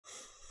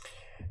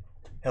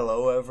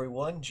Hello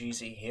everyone,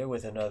 GZ here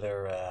with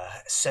another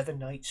Seven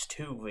Nights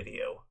 2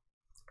 video.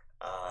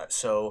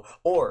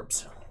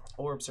 Orbs.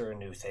 Orbs are a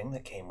new thing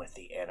that came with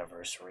the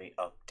anniversary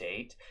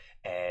update,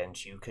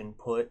 and you can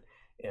put,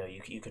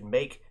 you can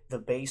make the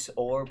base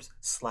orbs,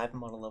 slap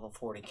them on a level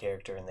 40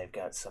 character, and they've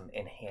got some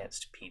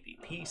enhanced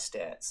PvP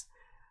stats.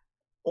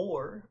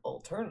 Or,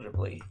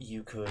 alternatively,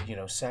 you could,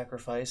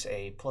 sacrifice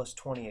a plus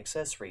 20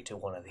 accessory to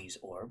one of these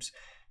orbs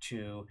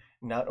to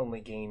not only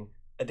gain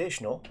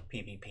additional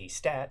PvP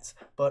stats,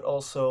 but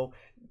also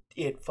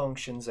it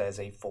functions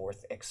as a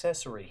fourth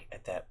accessory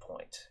at that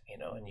point,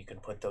 and you can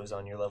put those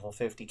on your level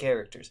 50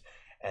 characters.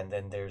 And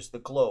then there's the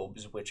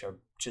globes, which are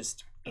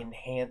just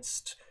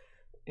enhanced,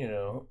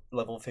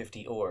 level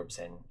 50 orbs,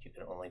 and you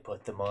can only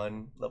put them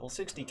on level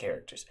 60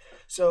 characters.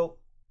 So,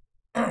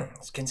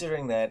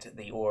 considering that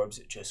the orbs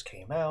just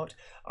came out,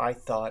 I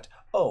thought,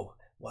 oh,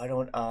 why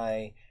don't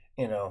I,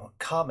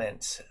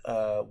 comment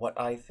what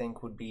I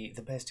think would be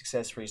the best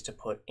accessories to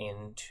put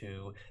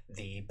into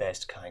the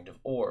best kind of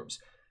orbs.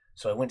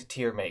 So I went to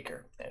Tier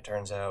Maker, and it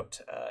turns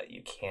out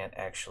you can't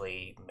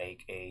actually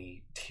make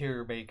a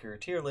Tier Maker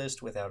tier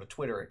list without a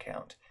Twitter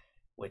account,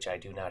 which I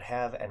do not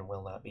have and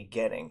will not be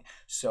getting.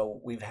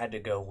 So we've had to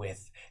go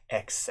with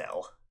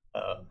Excel.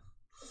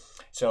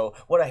 So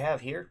what I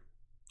have here,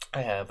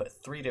 I have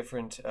three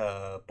different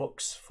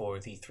books for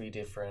the three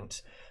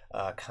different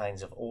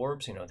kinds of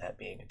orbs, that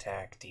being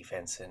attack,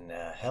 defense, and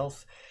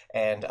health.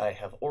 And I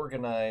have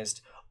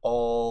organized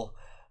all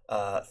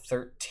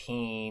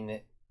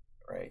 13,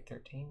 right?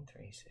 13,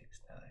 3,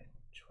 6, 9,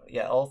 12.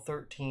 Yeah, all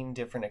 13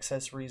 different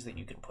accessories that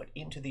you can put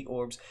into the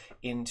orbs.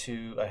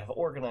 I have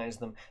organized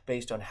them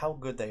based on how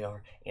good they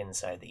are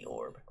inside the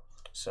orb.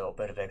 So a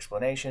bit of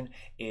explanation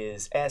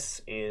is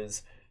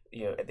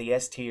the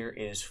S tier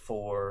is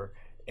for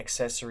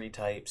accessory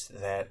types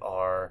that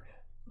are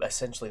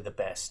essentially the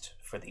best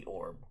for the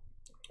orb.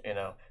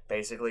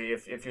 Basically,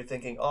 if you're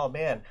thinking, oh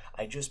man,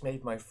 I just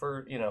made my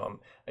first,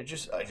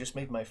 I just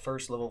made my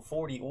first level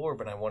 40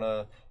 orb, and I want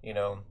to,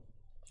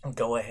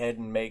 go ahead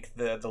and make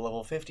the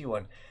level 50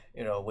 one.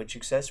 Which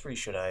accessory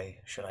should I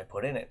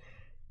put in it?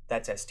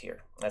 That's S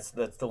tier. That's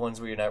the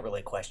ones where you're not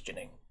really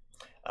questioning.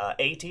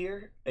 A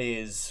tier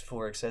is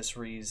for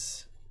accessory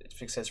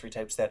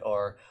types that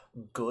are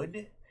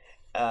good,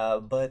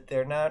 but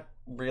they're not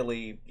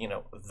really,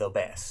 the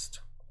best.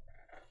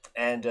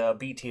 And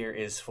B tier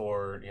is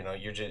for,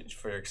 you're just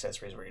for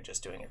accessories where you're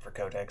just doing it for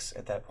codex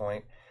at that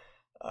point.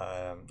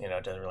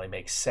 It doesn't really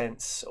make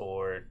sense,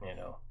 or,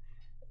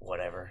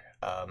 whatever.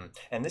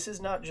 And this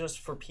is not just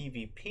for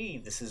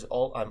PvP.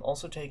 I'm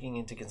also taking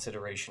into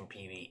consideration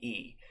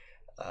PvE.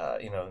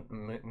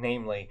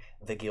 Namely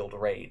the guild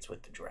raids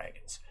with the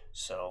dragons.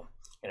 So,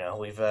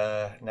 we've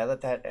now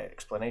that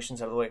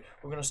explanation's out of the way,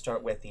 we're going to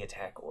start with the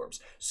attack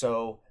orbs.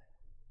 So,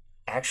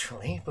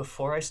 actually,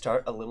 before I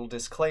start, a little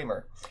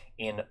disclaimer.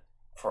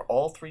 For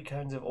all three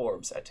kinds of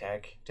orbs,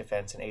 attack,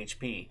 defense, and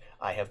HP,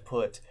 I have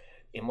put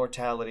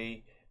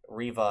immortality,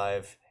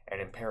 revive,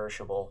 and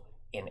imperishable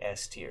in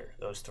S tier.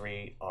 Those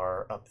three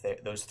are up there.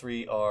 Those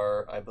three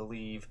are, I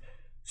believe,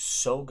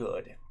 so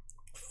good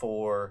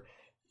for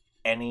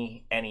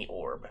any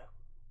orb.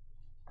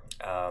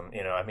 A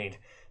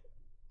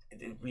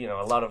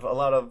lot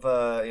of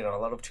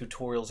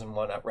tutorials and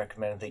whatnot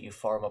recommend that you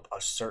farm up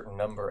a certain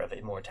number of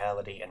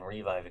immortality and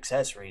revive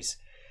accessories,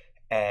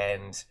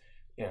 and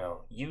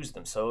use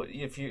them. So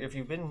if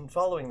you've been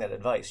following that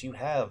advice, you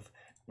have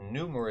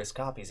numerous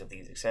copies of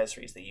these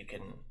accessories that you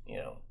can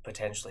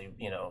potentially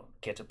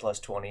get to plus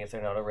 20 if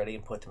they're not already,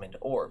 and put them into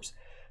orbs.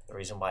 The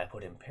reason why I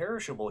put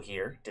imperishable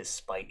here,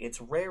 despite its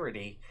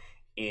rarity,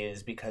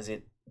 is because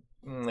it's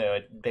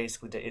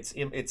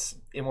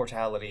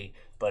immortality,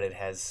 but it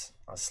has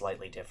a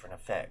slightly different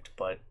effect,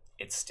 but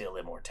it's still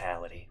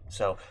immortality.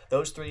 So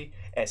those three,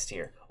 S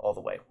tier all the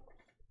way.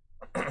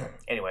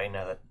 Anyway,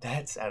 now that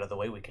that's out of the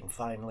way, we can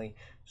finally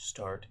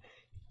start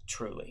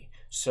truly.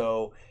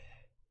 So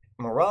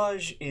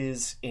Mirage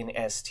is in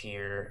S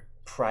tier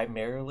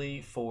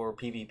primarily for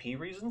PvP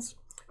reasons.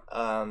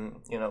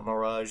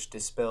 Mirage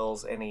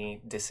dispels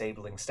any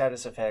disabling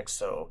status effects,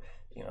 so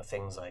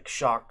things like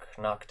shock,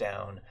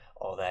 knockdown,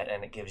 all that,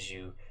 and it gives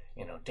you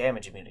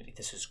damage immunity.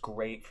 This is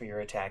great for your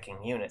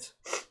attacking units,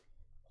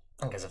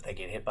 because if they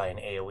get hit by an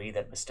AoE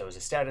that bestows a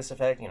status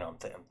effect, I'm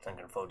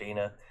thinking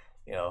Fodina,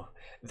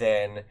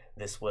 then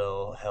this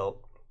will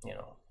help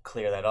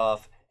clear that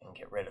off and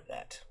get rid of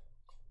that.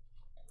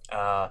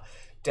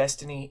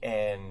 Destiny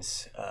and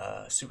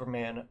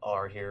Superman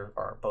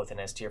are both in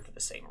S tier for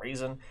the same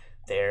reason.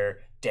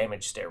 They're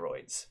damage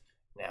steroids.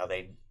 Now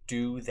they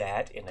do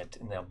that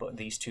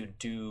these two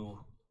do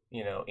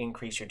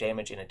increase your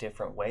damage in a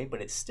different way,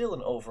 but it's still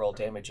an overall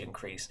damage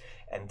increase,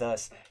 and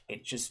thus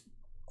it just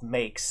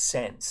makes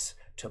sense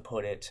to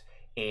put it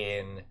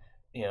in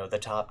the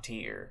top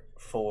tier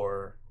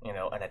for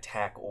an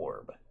attack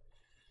orb.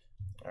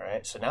 All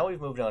right, so now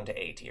we've moved on to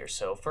A tier.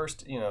 So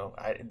first,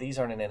 these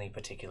aren't in any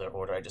particular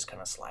order. I just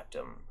kind of slapped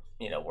them,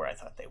 where I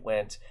thought they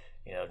went,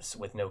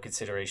 with no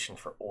consideration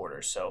for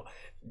order. So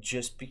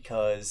just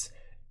because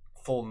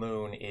Full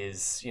Moon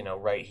is,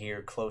 right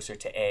here closer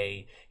to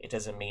A, it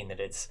doesn't mean that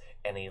it's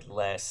any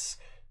less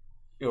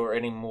or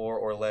any more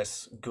or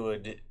less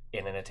good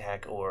in an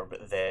attack orb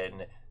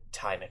than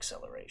Time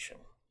Acceleration.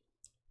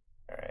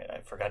 All right, I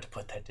forgot to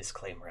put that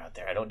disclaimer out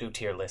there. I don't do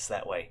tier lists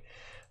that way.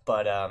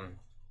 But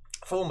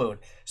Full Moon.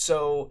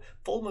 So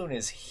Full Moon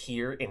is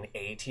here in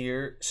A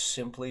tier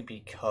simply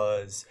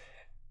because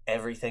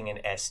everything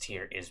in S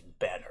tier is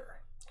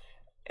better.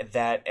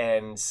 That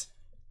and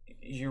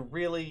you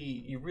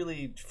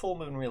really Full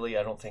Moon really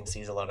I don't think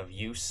sees a lot of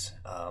use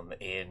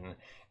in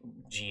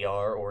GR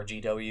or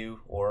GW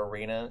or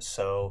Arena.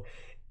 So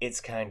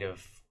it's kind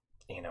of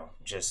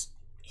just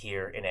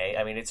here in A.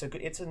 I mean, it's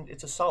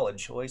a solid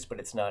choice, but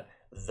it's not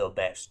the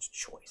best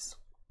choice.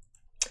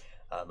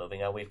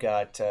 Moving on, we've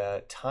got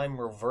Time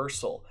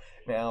Reversal.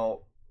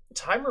 Now,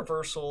 Time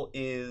Reversal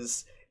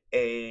is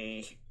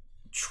a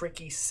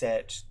tricky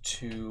set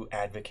to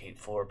advocate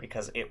for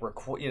because it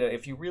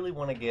if you really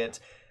want to get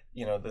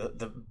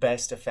the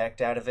best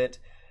effect out of it,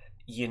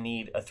 you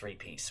need a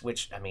 3-piece,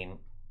 which, I mean,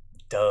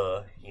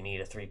 duh, you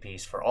need a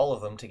 3-piece for all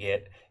of them to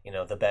get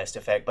the best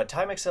effect. But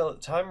Time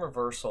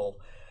Reversal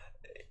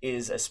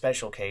is a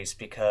special case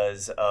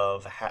because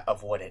of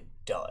what it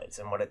does.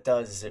 And what it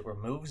does is it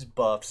removes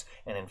buffs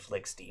and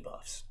inflicts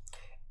debuffs.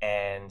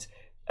 And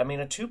I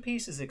mean, a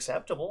 2-piece is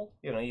acceptable.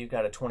 You've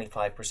got a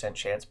 25%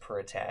 chance per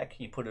attack.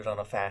 You put it on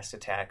a fast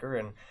attacker,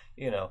 and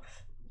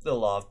the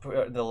law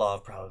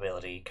of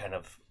probability kind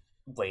of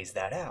weighs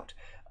that out.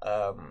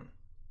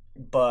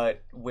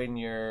 But when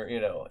you're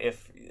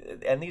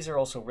and these are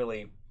also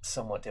really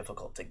somewhat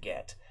difficult to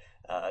get.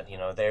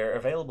 They're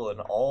available in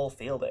all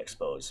field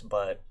expos,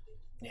 but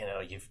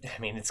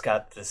it's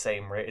got the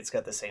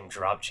same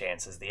drop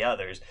chance as the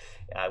others.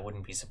 I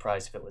wouldn't be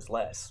surprised if it was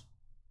less.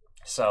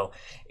 So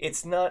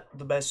it's not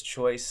the best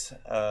choice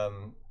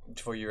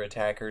for your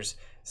attackers,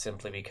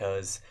 simply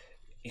because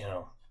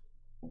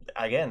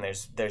again,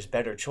 there's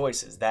better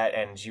choices. That,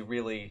 and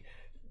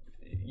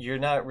you're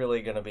not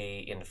really going to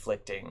be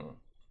inflicting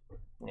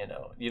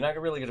you're not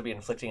really going to be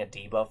inflicting a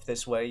debuff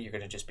this way. You're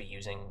going to just be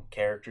using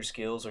character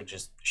skills or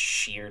just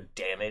sheer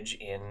damage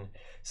in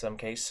some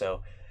case.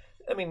 So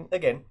I mean,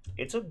 again,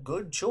 it's a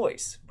good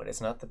choice, but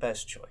it's not the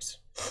best choice.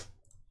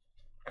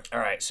 All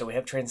right, so we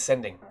have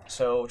Transcending.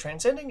 So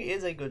Transcending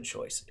is a good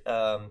choice.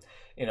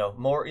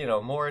 More,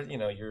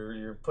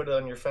 you're put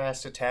on your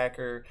fast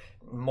attacker,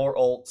 more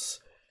ults,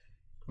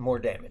 more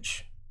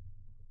damage.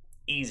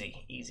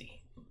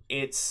 Easy.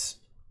 It's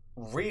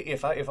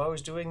if I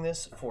was doing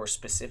this for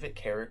specific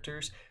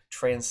characters,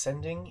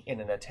 Transcending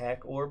in an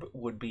attack orb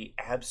would be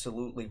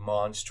absolutely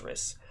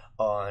monstrous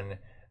on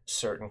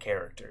certain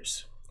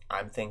characters.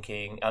 I'm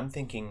thinking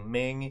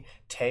Ming,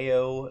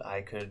 Teo.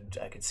 I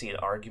could see an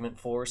argument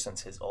for,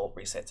 since his ult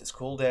resets his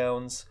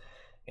cooldowns.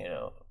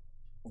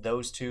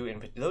 Those two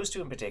in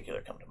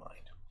particular come to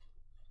mind.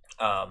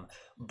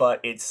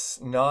 But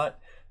it's not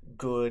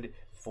good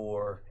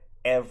for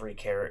every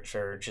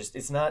character.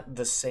 It's not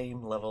the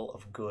same level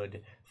of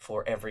good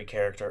for every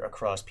character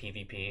across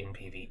PvP and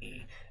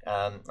PvE.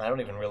 I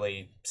don't even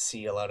really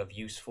see a lot of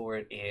use for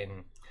it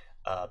in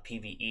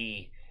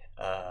PvE.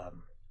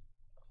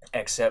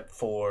 Except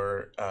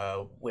for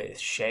with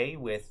Shay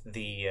with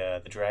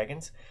the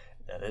dragons.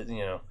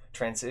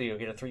 You'll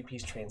get a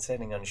 3-piece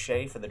Transcending on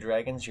Shay for the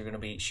dragons.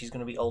 She's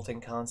gonna be ulting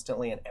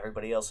constantly, and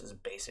everybody else is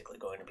basically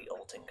going to be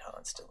ulting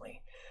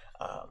constantly.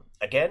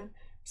 Again,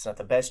 it's not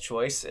the best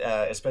choice,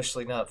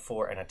 especially not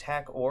for an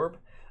attack orb,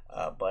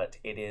 but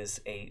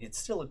it's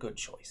still a good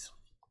choice.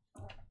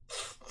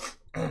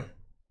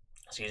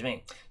 Excuse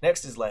me.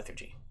 Next is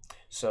Lethargy.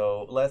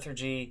 So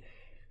Lethargy,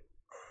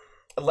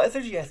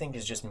 I think,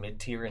 is just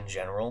mid-tier in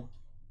general.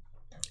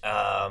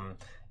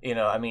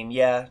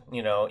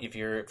 If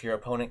your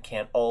opponent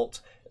can't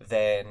ult,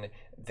 then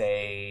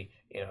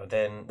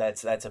then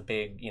that's a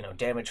big,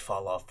 damage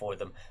fall off for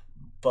them.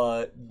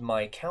 But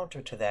my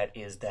counter to that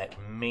is that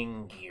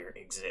Ming gear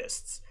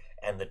exists,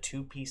 and the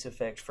 2-piece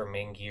effect for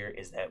Ming gear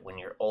is that when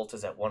your ult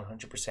is at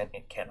 100%,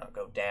 it cannot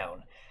go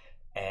down,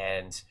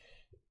 and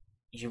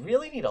you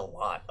really need a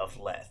lot of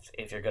Leth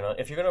if you're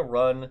gonna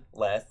run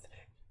Leth.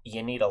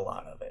 You need a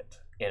lot of it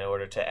in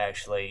order to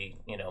actually,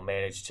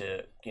 manage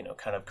to,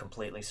 kind of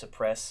completely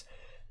suppress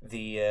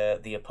the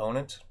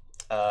opponent.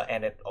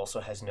 And it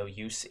also has no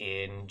use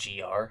in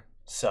GR,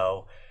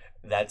 so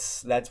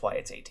that's why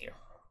it's A tier.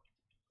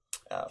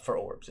 For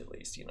orbs, at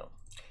least,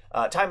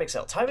 Time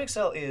Excel. Time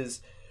Excel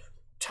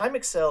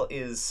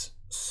is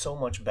so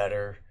much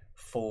better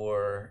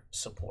for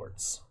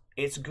supports.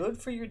 It's good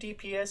for your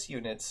DPS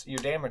units, your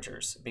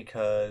damagers,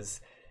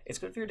 because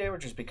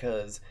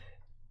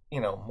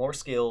more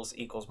skills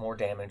equals more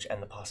damage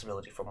and the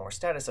possibility for more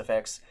status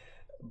effects,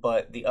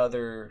 but the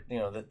other,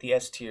 the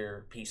S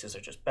tier pieces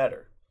are just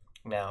better.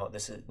 Now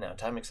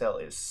Time Excel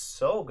is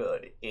so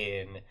good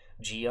in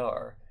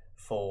GR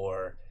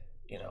for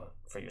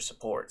your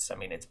supports. I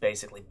mean, it's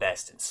basically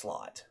best in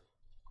slot.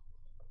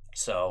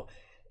 So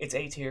it's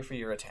A tier for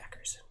your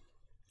attackers.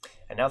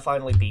 And now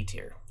finally B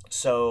tier.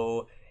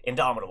 So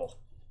Indomitable.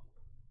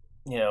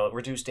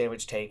 Reduced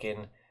damage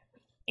taken,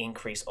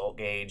 increase ult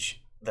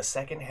gauge. The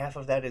second half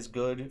of that is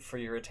good for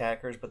your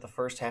attackers, but the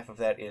first half of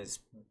that is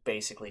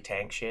basically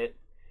tank shit.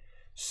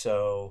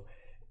 So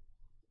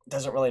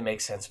doesn't really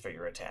make sense for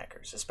your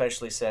attackers,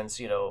 especially since,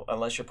 you know,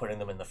 unless you're putting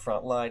them in the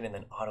front line, and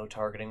then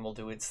auto-targeting will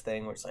do its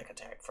thing, where it's like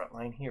attack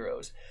frontline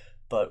heroes.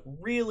 But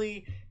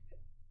really,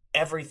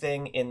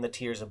 everything in the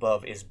tiers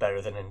above is better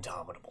than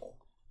Indomitable,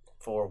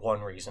 for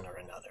one reason or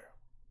another.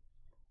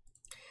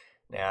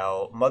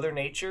 Now, Mother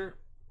Nature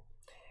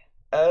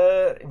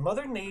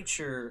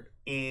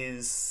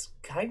is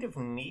kind of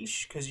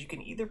niche, because you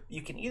can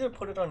either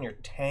put it on your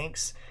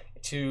tanks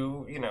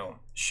to, you know,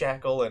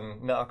 shackle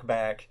and knock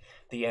back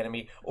the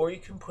enemy, or you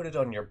can put it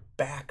on your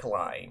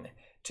backline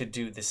to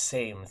do the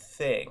same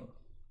thing.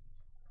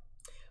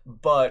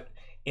 But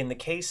in the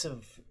case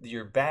of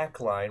your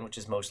backline, which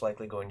is most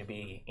likely going to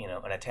be, you know,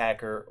 an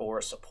attacker or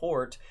a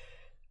support,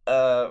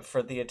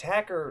 for the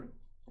attacker,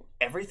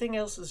 everything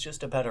else is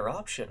just a better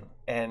option.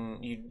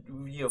 And you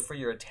know, for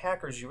your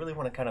attackers, you really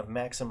want to kind of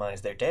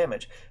maximize their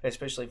damage,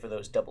 especially for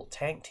those double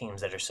tank teams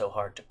that are so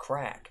hard to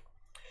crack.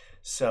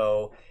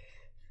 So,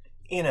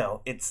 you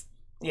know, it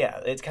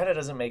kind of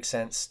doesn't make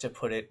sense to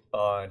put it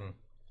on,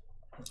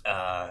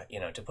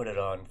 to put it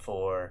on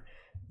for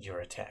your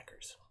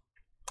attackers.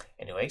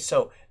 Anyway,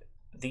 so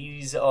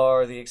these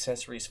are the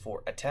accessories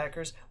for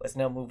attackers. Let's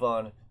now move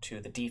on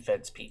to the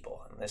defense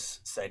people, and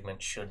this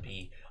segment should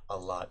be a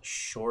lot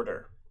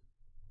shorter.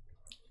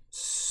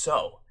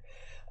 So,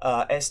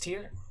 S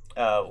tier,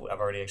 I've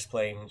already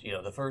explained, you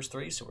know, the first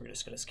three, so we're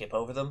just going to skip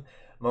over them.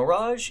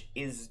 Mirage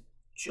is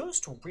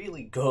just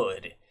really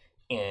good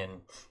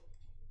in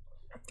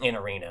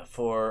Arena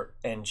for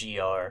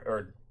NGR,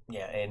 or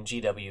yeah, and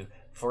GW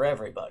for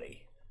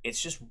everybody. It's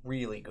just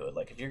really good.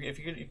 Like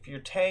if your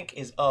tank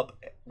is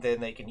up, then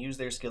they can use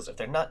their skills. If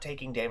they're not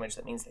taking damage,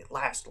 that means they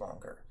last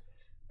longer.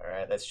 All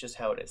right, that's just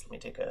how it is. Let me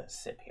take a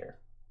sip here.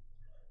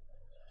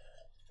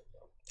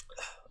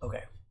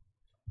 Okay.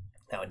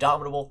 Now,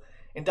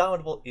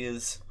 Indomitable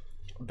is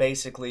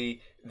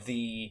basically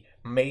the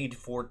made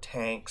for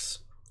tanks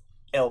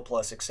L+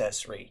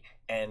 accessory.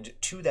 And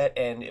to that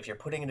end, if you're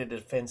putting in a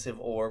defensive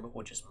orb,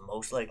 which is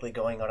most likely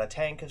going on a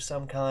tank of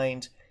some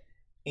kind,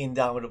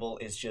 Indomitable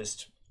is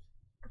just,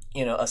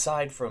 you know,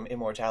 aside from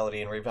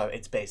immortality and revive,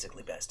 it's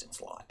basically best in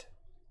slot.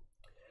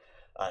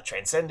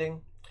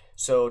 Transcending.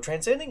 So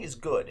Transcending is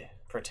good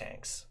for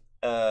tanks.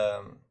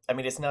 I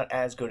mean, it's not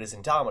as good as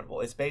Indomitable.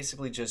 It's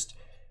basically just,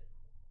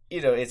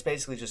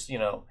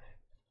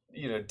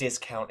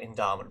 discount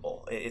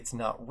Indomitable. It's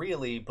not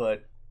really,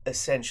 but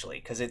essentially,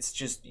 because it's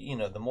just, you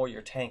know, the more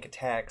your tank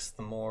attacks,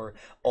 the more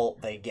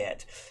ult they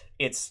get.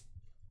 It's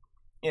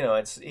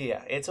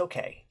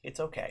okay. It's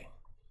okay.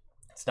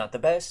 It's not the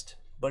best,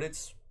 but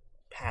it's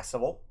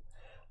passable.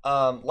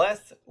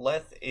 Leth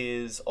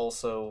is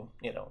also,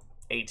 you know,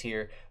 A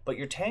tier, but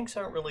your tanks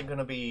aren't really going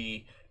to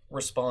be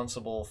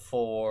responsible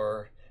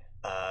for,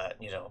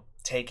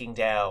 taking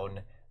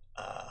down,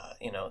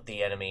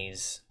 the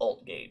enemy's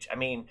ult gauge. I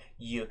mean,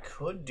 you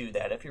could do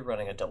that if you're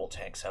running a double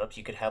tank setup.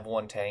 You could have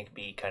one tank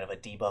be kind of a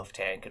debuff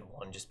tank and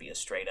one just be a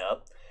straight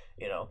up,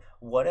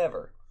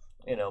 whatever,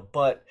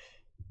 but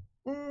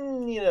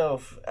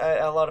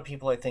a lot of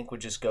people I think would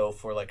just go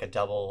for like a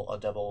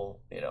double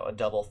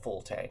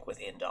full tank with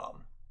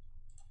Indom.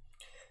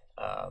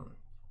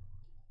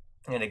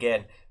 And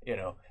again,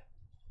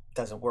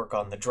 doesn't work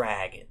on the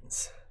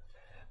dragons.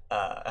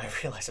 I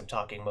realize I'm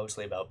talking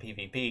mostly about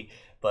PvP,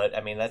 but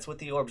I mean, that's what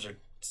the orbs are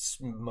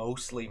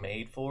mostly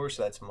made for,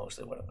 so that's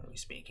mostly what I'm going to be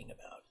speaking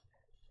about.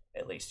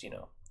 At least,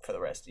 for the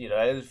rest,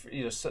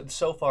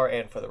 so far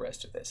and for the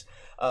rest of this.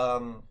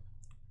 Time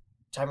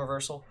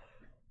reversal.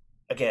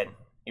 Again,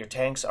 your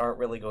tanks aren't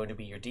really going to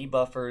be your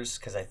debuffers,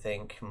 because I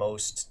think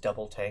most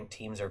double tank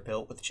teams are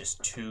built with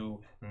just 2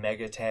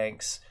 mega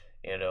tanks,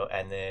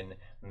 and then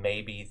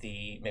maybe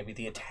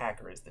the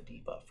attacker is the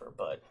debuffer,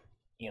 but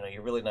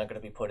you're really not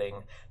going to be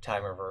putting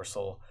time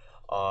reversal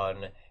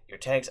on your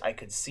tanks. I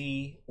could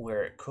see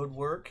where it could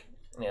work,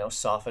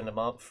 soften them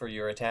up for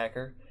your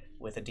attacker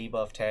with a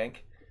debuff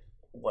tank,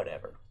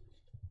 whatever.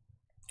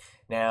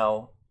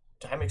 Now,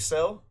 time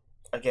excel,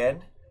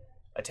 again,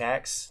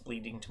 attacks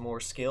leading to more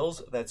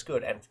skills, that's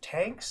good. And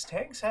tanks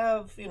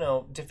have,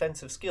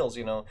 defensive skills,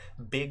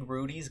 Big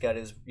Rudy's got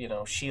his,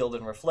 shield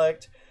and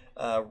reflect,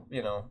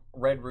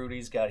 Red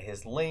Rudy's got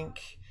his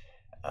link,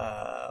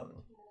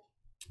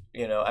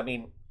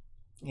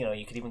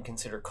 you could even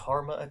consider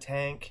Karma a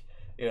tank.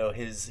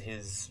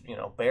 His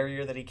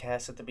barrier that he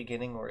casts at the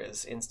beginning, or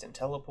his instant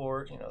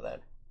teleport.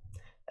 That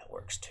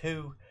works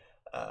too.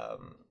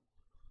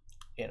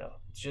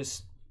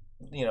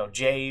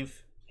 Jave,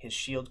 his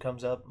shield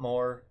comes up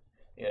more.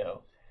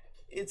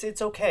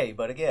 It's okay,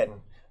 but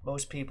again,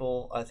 most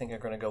people I think are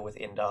going to go with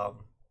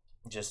Indom,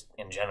 just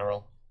in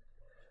general.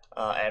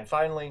 And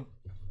finally,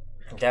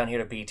 down here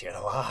to B tier,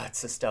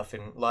 lots of stuff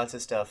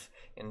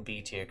in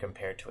B tier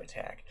compared to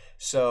attack.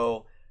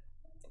 So,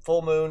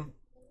 full moon,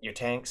 your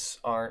tanks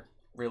aren't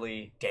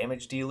really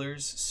damage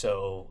dealers,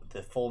 so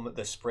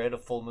the spread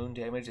of full moon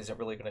damage isn't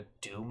really going to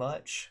do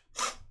much.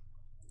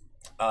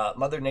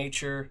 Mother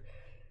Nature,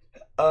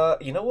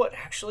 You know what?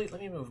 Actually,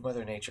 let me move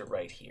Mother Nature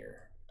right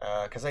here.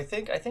 Because I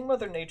think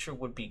Mother Nature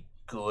would be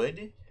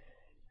good,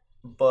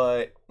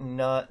 but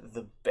not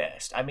the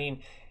best. I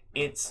mean,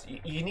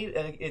 you need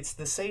it's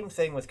the same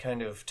thing with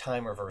kind of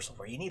time reversal,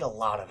 where you need a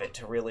lot of it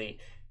to really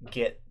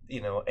get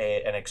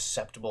an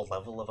acceptable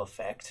level of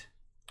effect.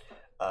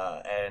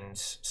 And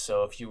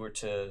so if you were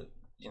to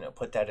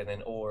put that in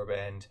an orb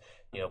and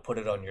put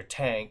it on your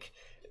tank,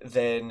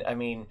 then I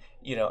mean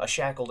a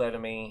shackled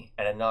enemy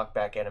and a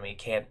knockback enemy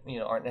can't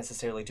aren't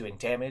necessarily doing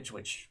damage,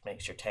 which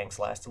makes your tanks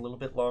last a little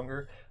bit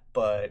longer,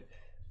 but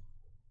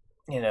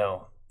you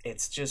know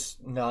it's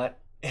just not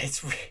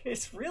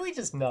it's really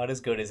just not as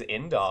good as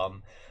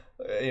Indom.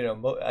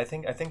 I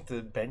think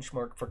the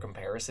benchmark for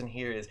comparison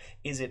here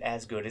is it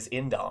as good as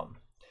Indom?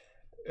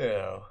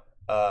 You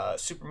know,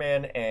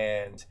 Superman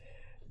and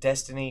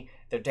Destiny,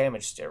 they're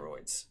damage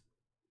steroids,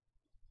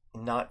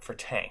 not for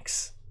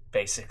tanks,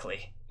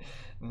 basically.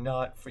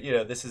 Not for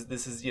this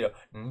is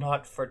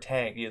not for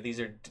tank. These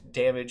are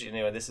damage,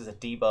 and this is a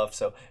debuff,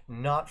 so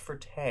not for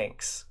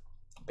tanks,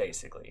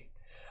 basically.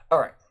 All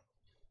right,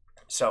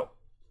 so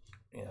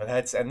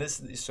that's and this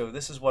so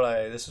this is what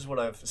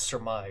I've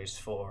surmised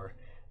for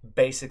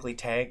basically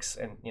tanks,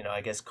 and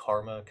I guess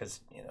Karma,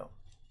 because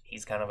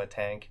he's kind of a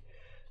tank.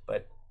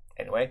 But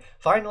anyway,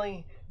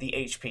 finally the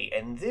HP,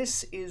 and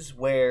this is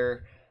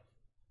where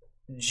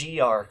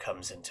GR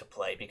comes into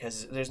play,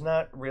 because there's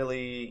not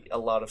really a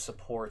lot of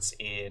supports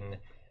in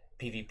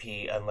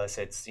PvP unless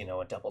it's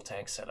a double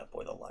tank setup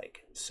or the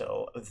like.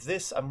 So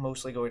this I'm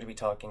mostly going to be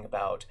talking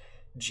about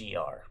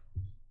GR.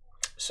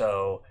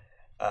 So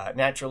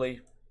naturally,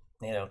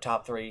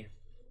 top three,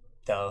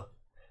 duh.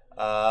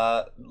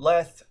 Not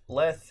Leth.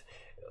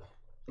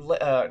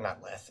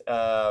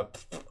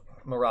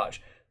 Mirage.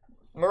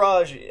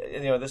 Mirage.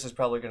 This is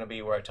probably going to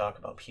be where I talk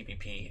about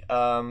PvP.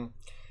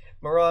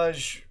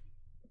 Mirage.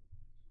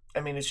 I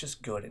mean, it's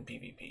just good in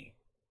PvP,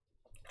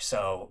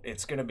 so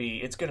it's gonna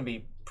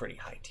be pretty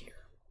high tier.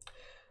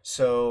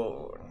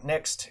 So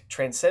next,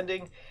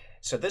 Transcending.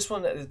 So this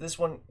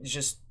one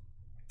just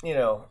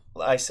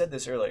I said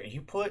this earlier.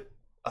 You put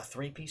a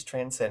three-piece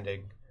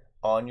Transcending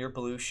on your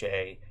blue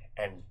Shay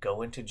and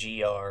go into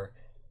GR.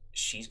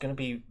 She's gonna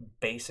be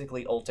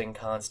basically ulting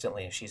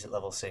constantly if she's at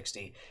level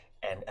 60,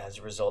 and as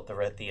a result,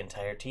 the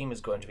entire team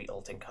is going to be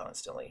ulting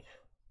constantly.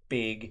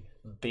 Big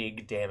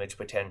damage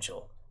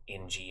potential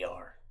in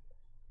GR.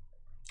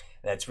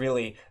 That's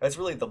really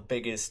the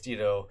biggest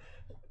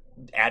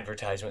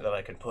advertisement that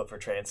I could put for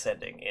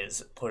Transcending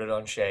is put it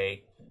on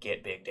Shay,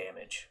 get big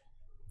damage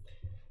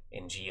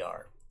in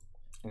GR.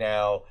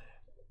 Now,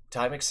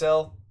 Time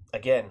Excel,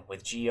 again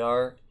with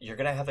GR, you're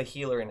gonna have a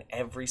healer in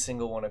every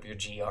single one of your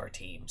GR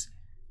teams.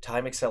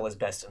 Time Excel is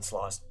best in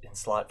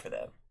slot for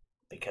them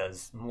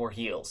because more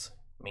heals,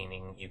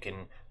 meaning you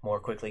can more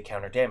quickly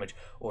counter damage.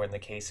 Or in the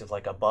case of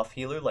like a buff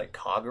healer like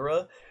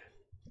Kagura,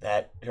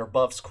 that her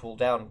buffs cool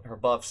down. Her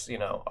buffs,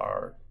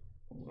 are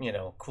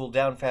cool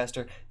down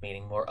faster,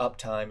 meaning more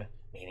uptime,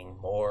 meaning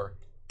more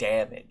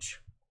damage.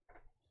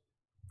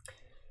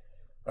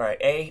 All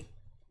right, A.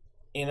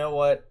 You know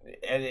what?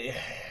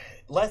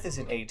 Leth is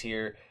an A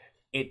tier.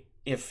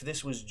 If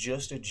this was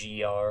just a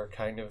GR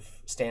kind of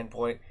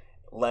standpoint,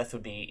 Leth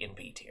would be in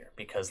B tier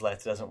because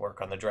Leth doesn't work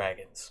on the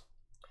dragons.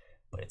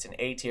 But it's an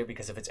A tier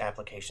because of its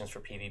applications for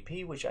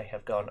PvP, which I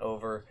have gone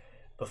over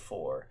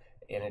before.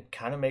 And it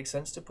kind of makes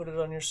sense to put it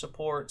on your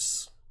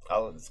supports.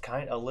 It's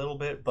kind of a little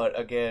bit, but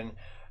again,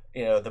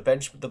 the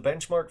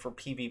benchmark for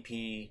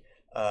PvP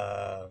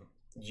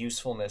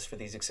usefulness for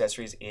these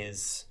accessories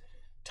is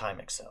Time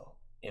Excel.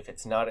 If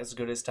it's not as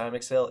good as Time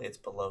Excel, it's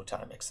below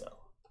Time Excel.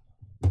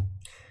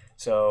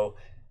 So,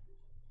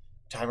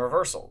 Time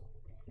Reversal.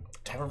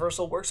 Time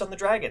Reversal works on the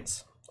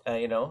dragons.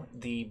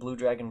 The blue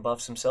dragon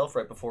buffs himself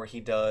right before he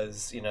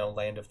does,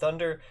 Land of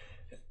Thunder.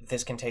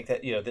 This can take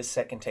that, this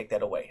set can take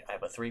that away. I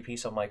have a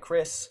three-piece on my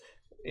Chris,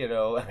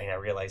 I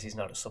realize he's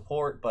not a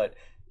support, but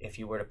if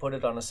you were to put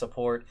it on a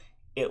support,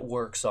 it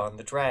works on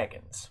the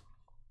dragons.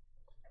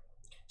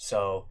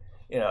 So,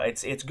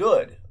 it's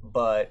good,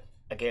 but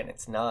again,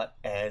 it's not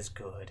as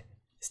good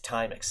as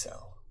Time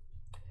Excel.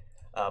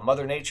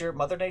 Mother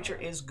Nature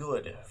is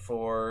good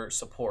for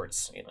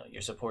supports.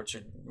 Your supports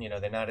are,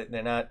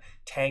 they're not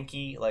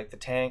tanky like the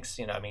tanks.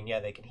 Yeah,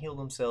 they can heal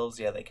themselves,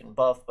 yeah, they can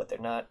buff, but they're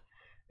not.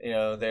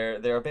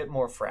 They're a bit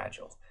more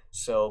fragile.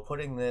 So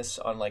putting this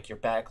on like your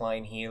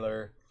backline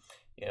healer,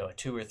 a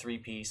 2 or 3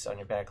 piece on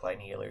your backline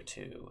healer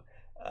to,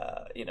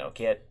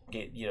 get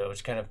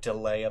just kind of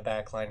delay a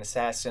backline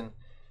assassin,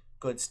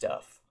 good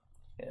stuff.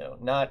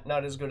 Not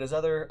as good as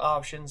other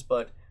options,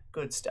 but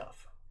good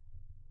stuff.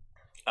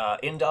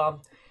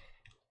 Indom,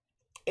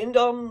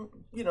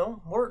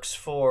 works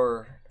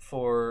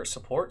for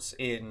supports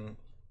in.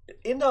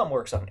 Indom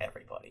works on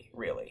everybody,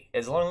 really.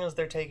 As long as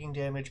they're taking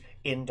damage,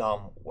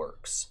 Indom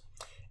works.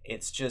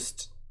 It's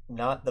just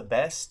not the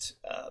best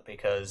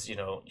because,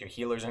 your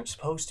healers aren't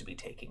supposed to be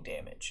taking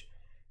damage.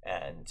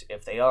 And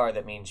if they are,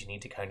 that means you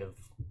need to kind of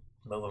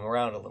move them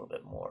around a little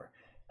bit more.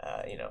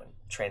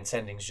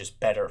 Transcending is just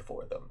better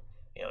for them.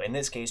 In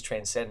this case,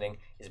 Transcending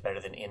is better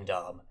than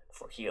Indom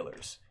for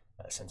healers.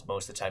 Since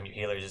most of the time your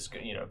healers is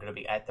going to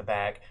be at the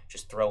back,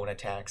 just throwing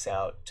attacks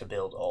out to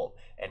build ult,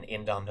 and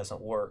Indom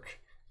doesn't work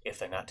if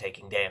they're not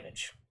taking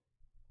damage.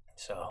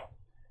 So,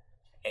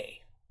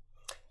 A.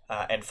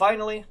 And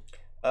finally,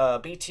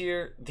 B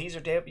tier. These are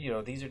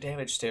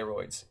damage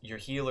steroids. Your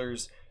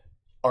healers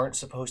aren't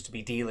supposed to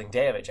be dealing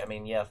damage. I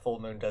mean, yeah,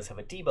 Full Moon does have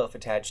a debuff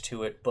attached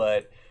to it,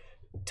 but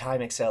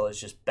Time Excel is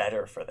just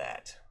better for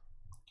that,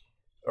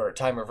 or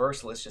Time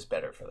Reversal is just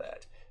better for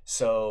that.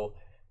 So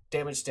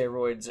damage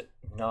steroids,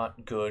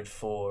 not good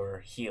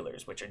for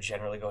healers, which are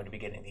generally going to be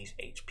getting these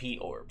HP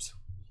orbs.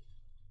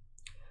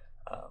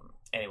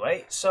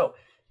 Anyway, so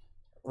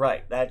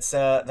right, that's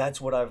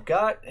what I've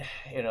got.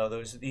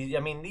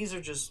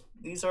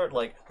 These aren't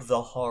like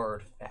the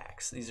hard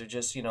facts. These are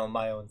just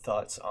my own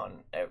thoughts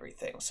on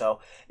everything. So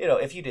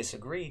if you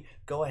disagree,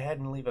 go ahead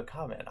and leave a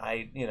comment.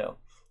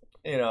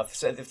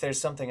 If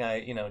there's something I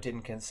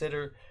didn't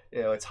consider,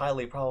 it's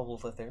highly probable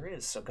that there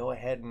is. So go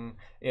ahead and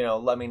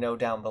let me know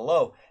down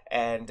below.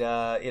 And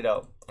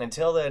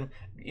until then,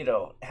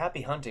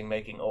 happy hunting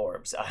making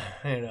orbs.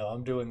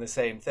 I'm doing the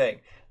same thing.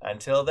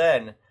 Until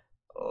then,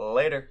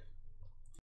 later.